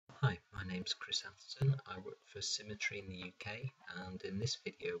name's Chris Atherton. I work for Symetri in the UK, and in this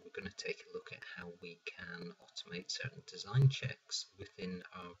video we're going to take a look at how we can automate certain design checks within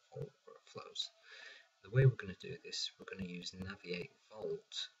our Vault workflows. The way we're going to do this, we're going to use Naviate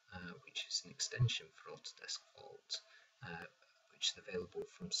Vault, which is an extension for Autodesk Vault, which is available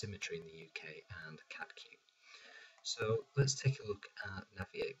from Symetri in the UK and CADQ. So let's take a look at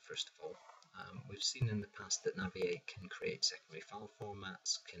Naviate first of all. We've seen in the past that Naviate can create secondary file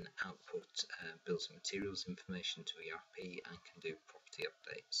formats, can output bills and materials information to ERP, and can do property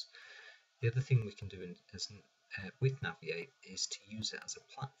updates. The other thing we can do with Naviate is to use it as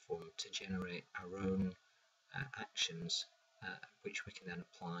a platform to generate our own actions, which we can then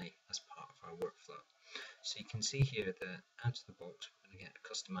apply as part of our workflow. So you can see here that out of the box we're going to get a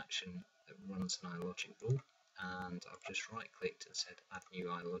custom action that runs an iLogic rule, and I've just right clicked and said add new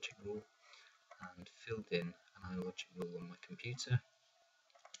iLogic rule, and filled in an iLogic rule on my computer.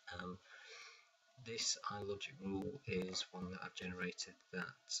 This iLogic rule is one that I've generated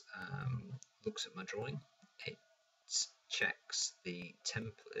that looks at my drawing. It checks the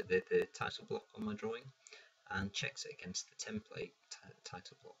template, the title block on my drawing, and checks it against the template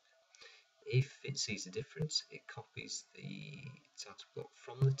title block. If it sees a difference, it copies the title block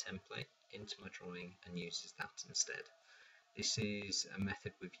from the template into my drawing and uses that instead. This is a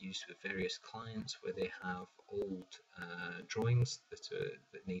method we've used with various clients where they have old drawings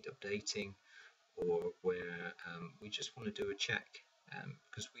that need updating, or where we just want to do a check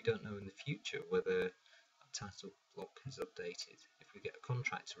because we don't know in the future whether a title block is updated. If we get a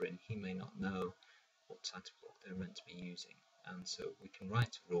contractor in, he may not know what title block they're meant to be using, and so we can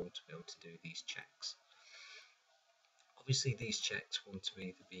write a rule to be able to do these checks. Obviously these checks we want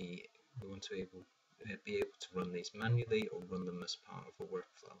to be able to run these manually or run them as part of a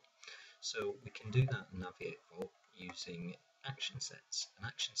workflow. So we can do that in Naviate Vault using action sets. And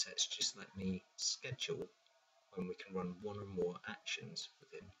action sets just let me schedule when we can run one or more actions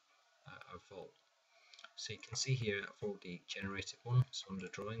within our Vault. So you can see here I've already generated one. So under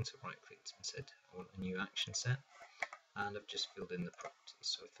drawings I right clicked and said I want a new action set, and I've just filled in the properties.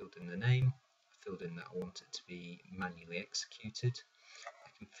 So I filled in the name, I filled in that I want it to be manually executed. I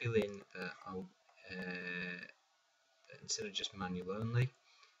can fill in that instead of just manual only,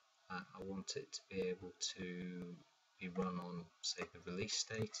 I want it to be able to be run on, say, the release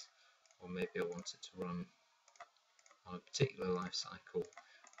date, or maybe I want it to run on a particular life cycle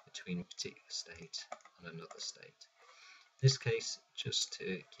between a particular state and another state. In this case, just to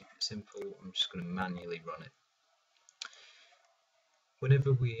keep it simple, I'm just going to manually run it.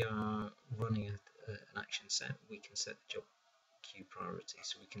 Whenever we are running an action set, we can set the job queue priority,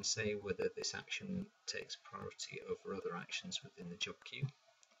 so we can say whether this action takes priority over other actions within the job queue.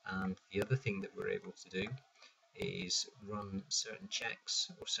 And the other thing that we're able to do is run certain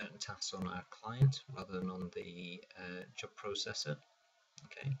checks or certain tasks on our client rather than on the job processor.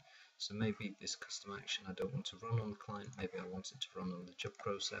 Okay, so maybe this custom action I don't want to run on the client, maybe I want it to run on the job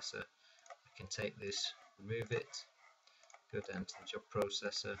processor. I can take this, remove it, go down to the job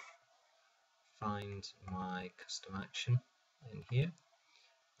processor, find my custom action in here,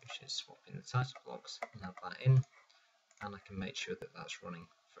 which is swapping the title blocks, and add that in, and I can make sure that that's running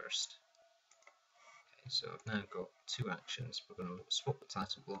first. Okay, so I've now got two actions. We're going to swap the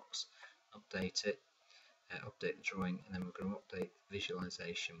title blocks, update it, update the drawing, and then we're going to update the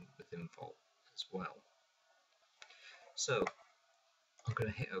visualization within Vault as well. So I'm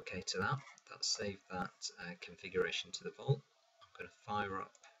going to hit OK to that. That's saved that configuration to the Vault. I'm going to fire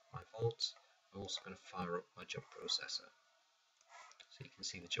up my Vault. I'm also going to fire up my job processor. So you can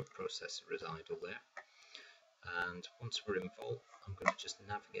see the job processor is idle there. And once we're in Vault, I'm going to just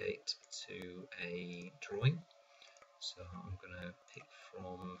navigate to a drawing. So I'm going to pick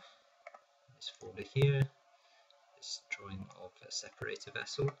from this folder here, this drawing of a separator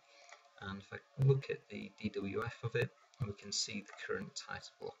vessel. And if I look at the DWF of it, we can see the current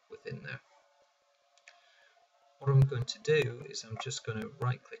title block within there. What I'm going to do is I'm just going to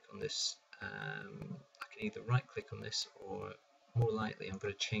right click on this. I can either right click on this, or more likely I'm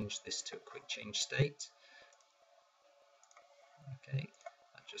going to change this to a quick change state. Okay,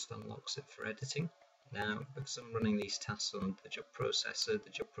 that just unlocks it for editing. Now, because I'm running these tasks on the job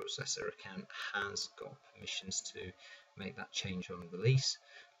processor account has got permissions to make that change on release,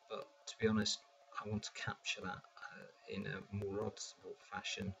 but to be honest, I want to capture that in a more auditable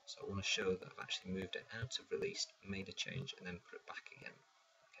fashion, so I want to show that I've actually moved it out of release, made a change, and then put it back again.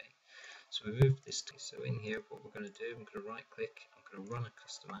 Okay, so we moved this. So in here, what we're going to do, I'm going to right click, I'm going to run a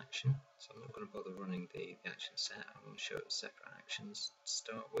custom action. So I'm not going to bother running the action set. I'm going to show it separate actions to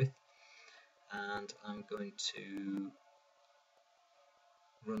start with, and I'm going to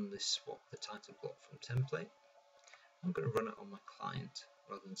run this swap the title block from template. I'm going to run it on my client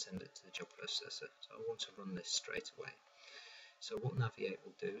rather than send it to the job processor. So I want to run this straight away. So what Naviate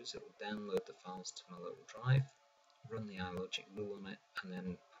will do is it will download the files to my local drive, run the iLogic rule on it, and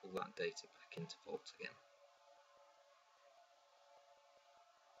then pull that data back into Vault again.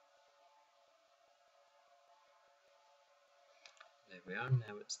 There we are,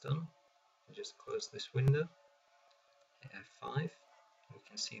 now it's done. I just close this window, hit F5, and we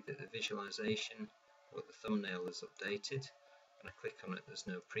can see that the visualization or the thumbnail is updated. When I click on it, there's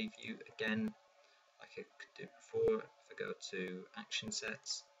no preview. Again, like I could do before, if I go to action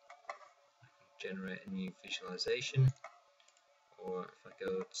sets, I can generate a new visualization, or if I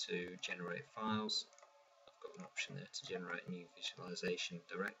go to generate files, I've got an option there to generate a new visualization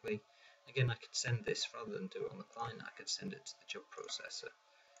directly. Again, I could send this, rather than do it on the client, I could send it to the job processor,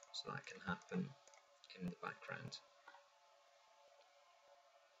 so that can happen in the background.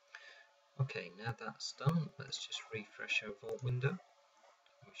 Okay, now that's done, let's just refresh our Vault window.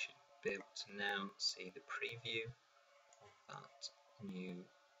 We should be able to now see the preview of that new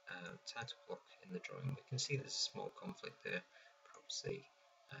title block in the drawing. We can see there's a small conflict there, perhaps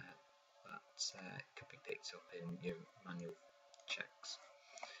that could be picked up in your manual checks.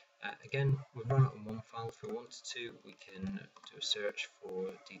 Again, we'll run it on one file if we wanted to. We can do a search for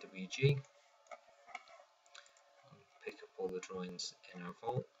DWG, pick up all the drawings in our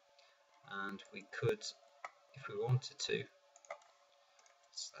Vault, and we could, if we wanted to,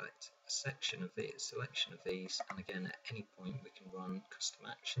 select a selection of these, and again at any point we can run custom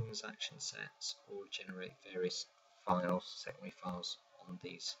actions, action sets, or generate various files, secondary files on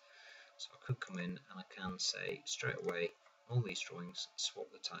these. So I could come in and I can say straight away, all these drawings,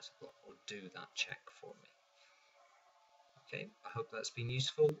 swap the title block, or do that check for me. Okay, I hope that's been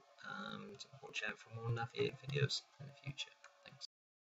useful, and watch out for more Naviate videos in the future.